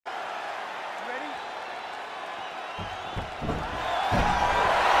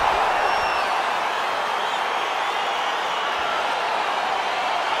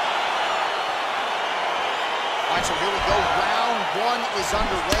All right, so here we go. Round one is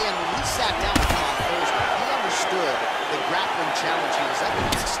underway, and when he sat down with him on Thursday, he understood the grappling challenge he was up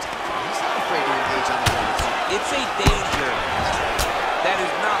against. He's not afraid to engage on the ground. It's a danger that is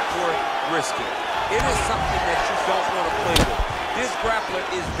not worth risking. It is something that you don't want to play with. This grappler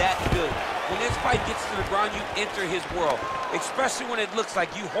is that good. When this fight gets to the ground, you enter his world, especially when it looks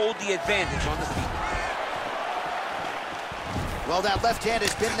like you hold the advantage on the feet. Well, that left hand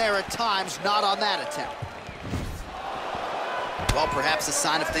has been there at times, not on that attempt. Well, perhaps a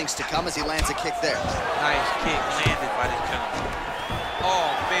sign of things to come as he lands a kick there. Nice kick landed by this gentleman. Oh,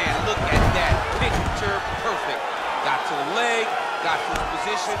 man, look at that. Picture perfect. Got to the leg, got to the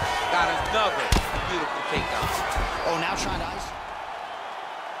position, got another beautiful takedown. Oh, now trying to ice.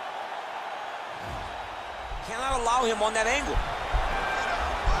 Cannot allow him on that angle.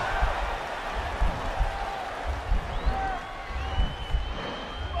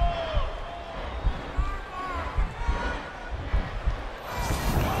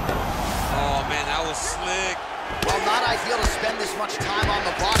 Slick. Well, not ideal to spend this much time on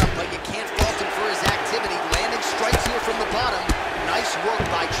the bottom, but you can't fault him for his activity. Landing strikes here from the bottom. Nice work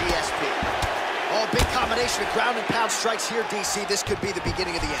by GSP. Oh, big combination of ground and pound strikes here, DC. This could be the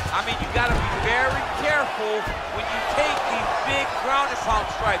beginning of the end. I mean, you got to be very careful when you take these big ground and pound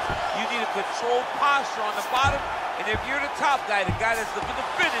strikes. You need a controlled posture on the bottom, and if you're the top guy, the guy that's looking to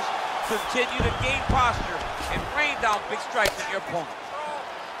finish, continue to gain posture and rain down big strikes on your opponent.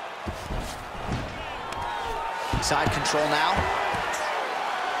 Side control now.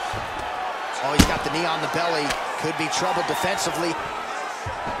 Oh, he's got the knee on the belly. Could be trouble defensively.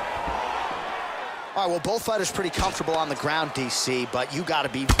 All right, well, both fighters pretty comfortable on the ground, DC, but you got to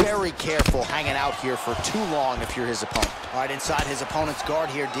be very careful hanging out here for too long if you're his opponent. All right, inside his opponent's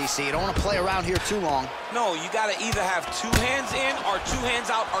guard here, DC. You don't want to play around here too long. No, you got to either have two hands in or two hands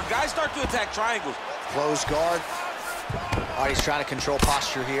out, or guys start to attack triangles. Close guard. All right, he's trying to control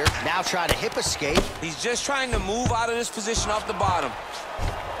posture here. Now trying to hip escape. He's just trying to move out of this position off the bottom.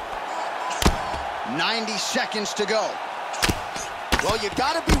 90 seconds to go. Well, you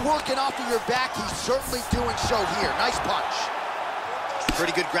got to be working off of your back. He's certainly doing so here. Nice punch.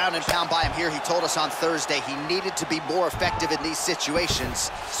 Pretty good ground and pound by him here. He told us on Thursday he needed to be more effective in these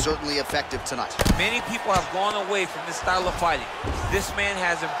situations. Certainly effective tonight. Many people have gone away from this style of fighting. This man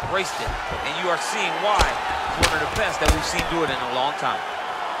has embraced it, and you are seeing why he's one of the best that we've seen do it in a long time.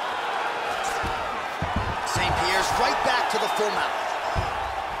 St-Pierre's right back to the full mount.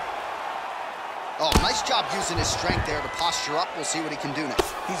 Oh, nice job using his strength there to posture up. We'll see what he can do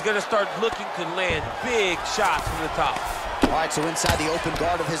next. He's going to start looking to land big shots from the top. All right, so inside the open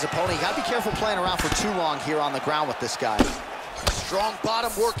guard of his opponent. You got to be careful playing around for too long here on the ground with this guy. Strong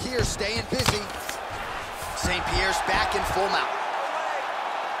bottom work here, staying busy. St-Pierre's back in full mount.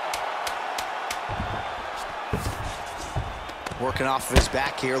 Working off of his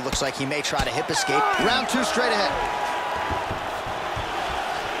back here. Looks like he may try to hip escape. Round two straight ahead.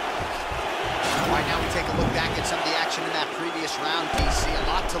 All right, now we take a look back at some of the action in that previous round, DC. A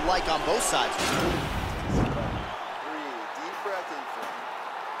lot to like on both sides. Breathe, deep breath in for me.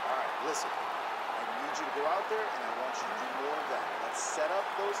 All right, listen. I need you to go out there, and I want you to do more of that. Let's set up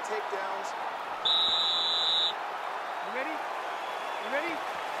those takedowns. You ready? You ready?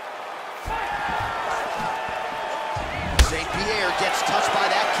 St-Pierre gets touched by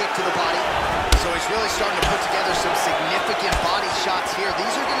that kick to the body. So he's really starting to put together some significant body shots here.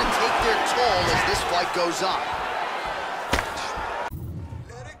 These are going to take their toll as this fight goes on.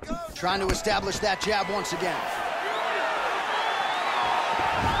 Trying to establish that jab once again.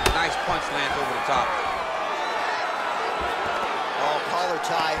 Nice punch lands over the top. Oh, collar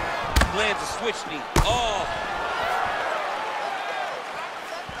tie. Lands a switch knee. Oh.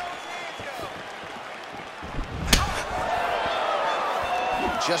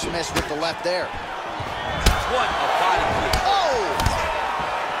 Just missed with the left there. What a body kick. Oh!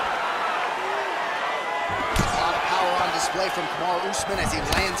 A lot of power on display from Kamaru Usman as he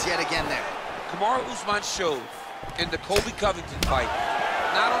lands yet again there. Kamaru Usman showed in the Colby Covington fight,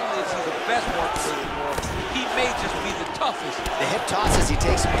 not only is he the best worker in the world, he may just be the toughest. The hip toss as he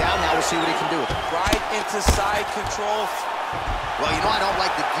takes him down. Now we'll see what he can do with it. Right into side control. Well, you know, I don't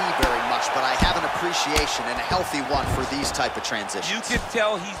like the gi very much, but I have an appreciation and a healthy one for these type of transitions. You can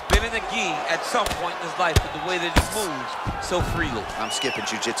tell he's been in the gi at some point in his life with the way that he moves so freely. I'm skipping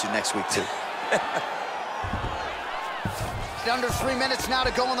jiu-jitsu next week, too. Under 3 minutes now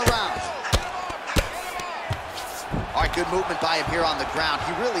to go in the round. All right, good movement by him here on the ground.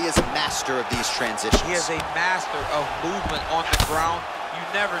 He really is a master of these transitions. He is a master of movement on the ground. You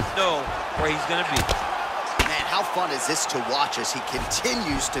never know where he's going to be. Man, how fun is this to watch as he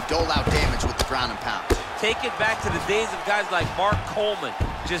continues to dole out damage with the ground and pound. Take it back to the days of guys like Mark Coleman,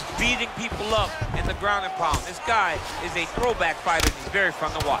 just beating people up in the ground and pound. This guy is a throwback fighter, and he's very fun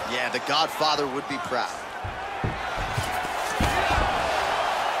to watch. Yeah, the Godfather would be proud.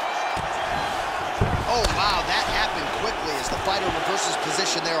 Oh, wow, that happened quickly as the fighter reverses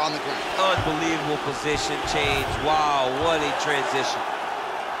position there on the ground. Unbelievable position change. Wow, what a transition.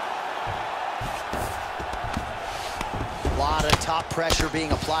 A lot of top pressure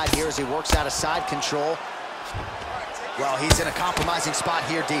being applied here as he works out of side control. Well, he's in a compromising spot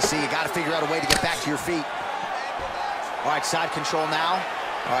here, DC. You got to figure out a way to get back to your feet. All right, side control now.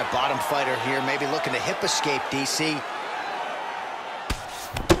 All right, bottom fighter here, maybe looking to hip escape, DC.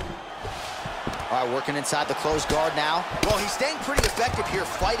 All right, working inside the closed guard now. Well, he's staying pretty effective here,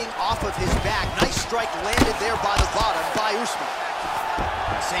 fighting off of his back. Nice strike landed there by the bottom by Usman.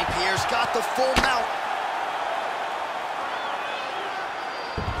 St-Pierre's got the full mount.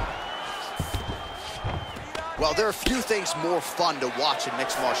 Well, there are few things more fun to watch in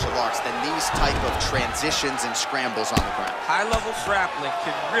mixed martial arts than these type of transitions and scrambles on the ground. High-level grappling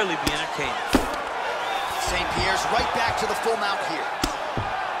can really be entertaining. St-Pierre's right back to the full mount here.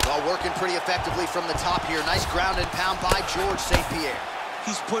 Well, working pretty effectively from the top here. Nice ground and pound by George St-Pierre.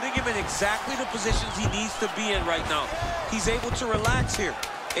 He's putting him in exactly the positions he needs to be in right now. He's able to relax here.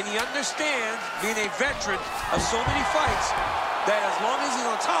 And he understands, being a veteran of so many fights, that as long as he's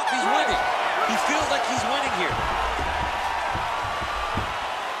on top, he's winning. He feels like he's winning here.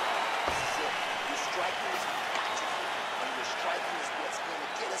 Your striking is magical, and your striking is what's going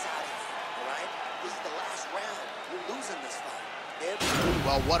to get us out of here, all right? This is the last round. We're losing this fight.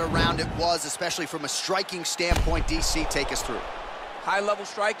 Well, what a round it was, especially from a striking standpoint. DC, take us through. High-level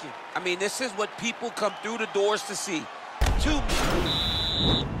striking. I mean, this is what people come through the doors to see. You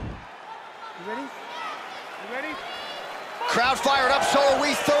ready? You ready? Crowd fired up, so are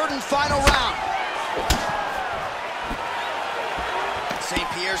we. Third and final round.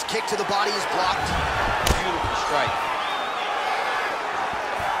 St-Pierre's kick to the body is blocked. Beautiful strike.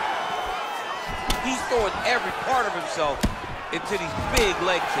 He's throwing every part of himself into these big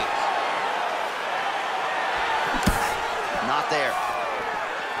leg kicks. Not there.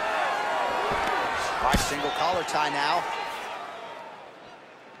 All right, single collar tie now.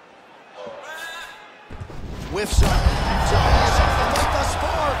 Whiffs up. Thus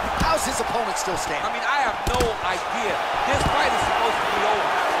far, how's his opponent still standing? I mean, I have no idea. This fight is supposed to be over.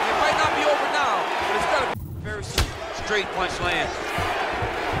 It might not be over now, but it's gonna be very soon. Straight punch lands.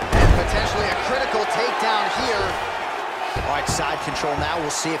 And potentially a critical takedown here. All right, side control now.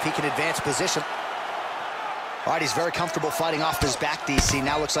 We'll see if he can advance position. All right, he's very comfortable fighting off his back, DC.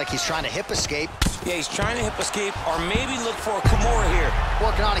 Now looks like he's trying to hip escape. Yeah, he's trying to hip escape or maybe look for a Kamaru here.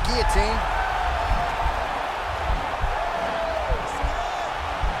 Working on a guillotine.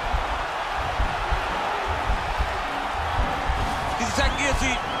 He's attacking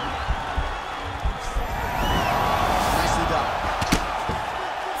guillotine. Nicely done.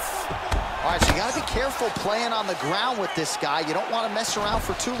 All right, so you got to be careful playing on the ground with this guy. You don't want to mess around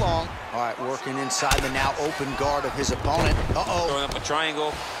for too long. All right, working inside the now open guard of his opponent. Uh-oh. Throwing up a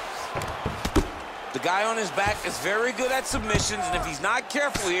triangle. The guy on his back is very good at submissions, and if he's not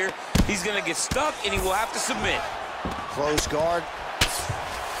careful here, he's going to get stuck, and he will have to submit. Close guard.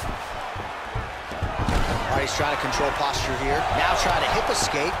 All right, he's trying to control posture here. Now trying to hip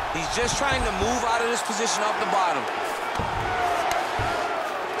escape. He's just trying to move out of this position off the bottom.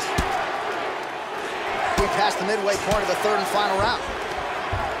 We passed the midway point of the third and final round.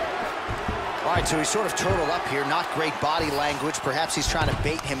 All right, so he's sort of turtled up here. Not great body language. Perhaps he's trying to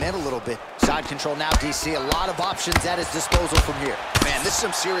bait him in a little bit. Side control now, DC. A lot of options at his disposal from here. Man, this is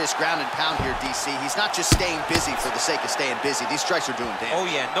some serious ground and pound here, DC. He's not just staying busy for the sake of staying busy. These strikes are doing damage. Oh,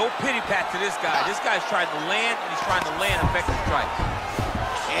 yeah, no pity pat to this guy. This guy's trying to land, and he's trying to land effective strikes.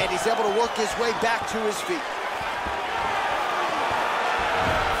 And he's able to work his way back to his feet.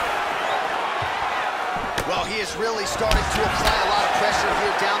 Well, he is really starting to apply a lot of pressure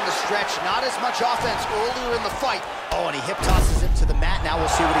here down the stretch. Not as much offense earlier in the fight. Oh, and he hip tosses him to the mat. Now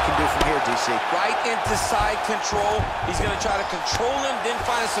we'll see what he can do from here, DC. Right into side control. He's going to try to control him, then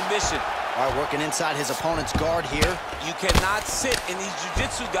find a submission. All right, working inside his opponent's guard here. You cannot sit in these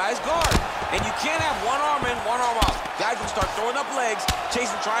jiu-jitsu guys' guard. And you can't have one arm in, one arm out. Guys will start throwing up legs,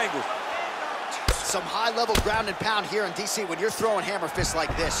 chasing triangles. Some high-level ground and pound here in DC. When you're throwing hammer fists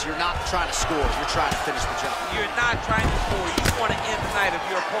like this, you're not trying to score. You're trying to finish the job. You're not trying to score. You want to end the night of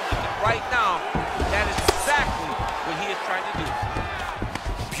your opponent. And right now, that is exactly what he is trying to do.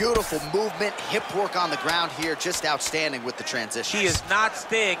 Beautiful movement, hip work on the ground here, just outstanding with the transition. He is not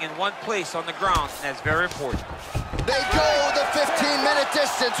staying in one place on the ground, and that's very important. They go the 15-minute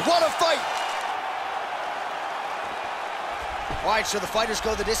distance. What a fight! All right, so the fighters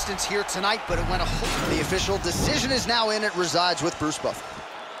go the distance here tonight, but it went a whole... The official decision is now in. It resides with Bruce Buffer.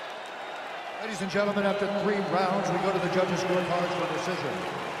 Ladies and gentlemen, after 3 rounds, we go to the judges' scorecards for decision.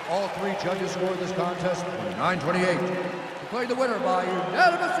 All 3 judges scored this contest 29-28. Declared the winner by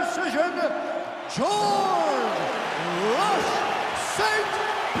unanimous decision, George Rush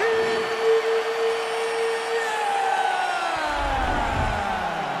St-Pierre!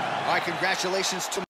 All right, congratulations to